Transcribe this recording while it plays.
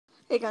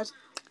Hey guys,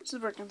 this is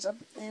Perkins,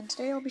 and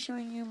today I'll be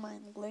showing you my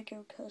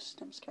Lego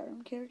custom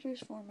Skyrim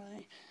characters for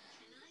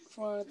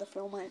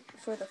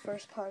the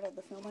first part of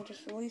the film I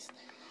just released,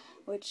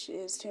 which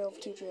is Tale of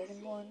Two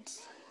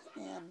Dragonborns,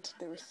 and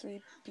there were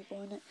 3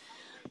 people in it.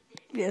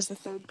 As the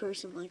third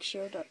person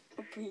showed up,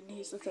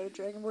 he's the third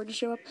Dragonborn to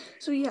show up.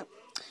 So yeah,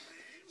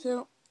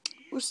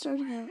 we're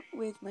starting out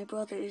with my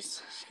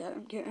brother's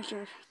Skyrim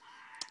character,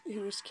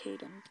 who is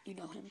Caden. You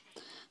know him.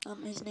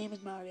 His name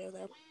is Mario,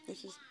 though.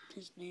 This is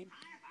his name,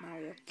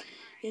 Mario.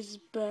 His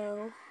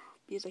bow,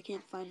 because I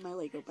can't find my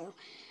Lego bow,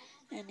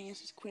 and he has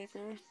his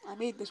quiver. I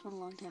made this one a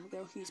long time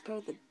ago. He's part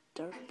of the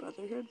Dark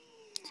Brotherhood,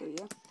 so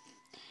yeah.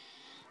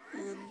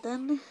 And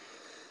then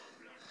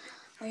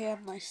I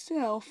have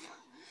myself,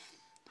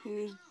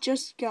 who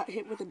just got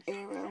hit with an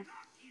arrow.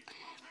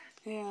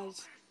 He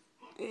has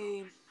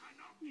a,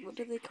 what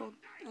are they called?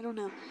 I don't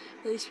know.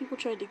 These people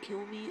tried to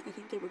kill me. I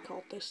think they were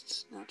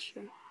cultists, not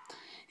sure.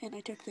 And I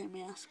took their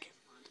mask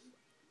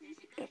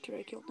after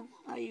I killed them.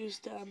 I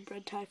used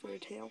bread tie for a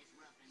tail.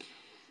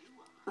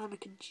 I'm a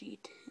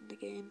Khajiit in the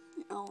game.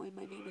 Oh, and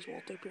my name is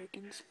Walter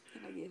Perkins,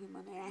 and I gave him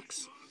an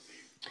axe.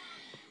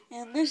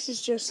 And this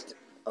is just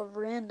a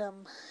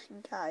random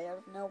guy out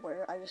of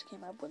nowhere. I just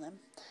came up with him.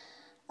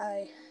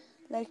 I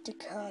like to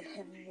call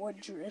him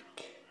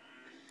Woodrick,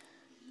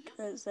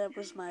 because that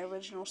was my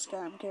original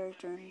Skyrim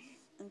character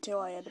until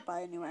I had to buy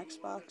a new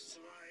Xbox.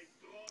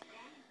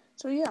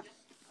 So yeah,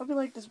 hope you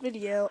like this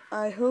video.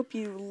 I hope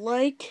you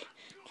like,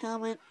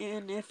 comment,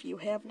 and if you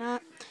have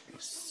not,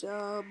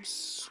 subscribe.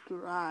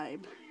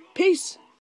 Peace!